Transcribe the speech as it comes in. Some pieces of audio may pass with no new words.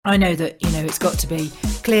I know that, it's got to be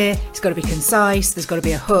clear, it's got to be concise, there's got to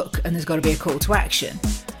be a hook, and there's got to be a call to action.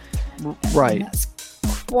 Right. And that's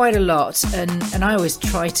quite a lot. And I always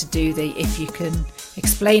try to do if you can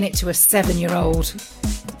explain it to a 7-year-old,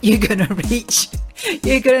 you're going to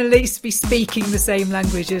at least be speaking the same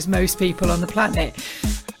language as most people on the planet.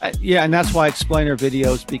 Yeah, and that's why explainer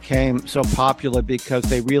videos became so popular, because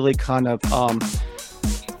they really kind of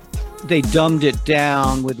they dumbed it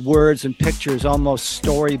down with words and pictures, almost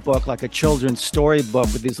storybook, like a children's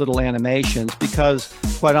storybook with these little animations. Because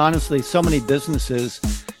quite honestly, so many businesses,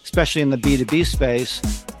 especially in the B2B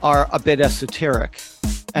space, are a bit esoteric,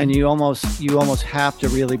 and you almost have to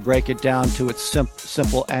really break it down to its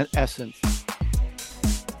simple essence.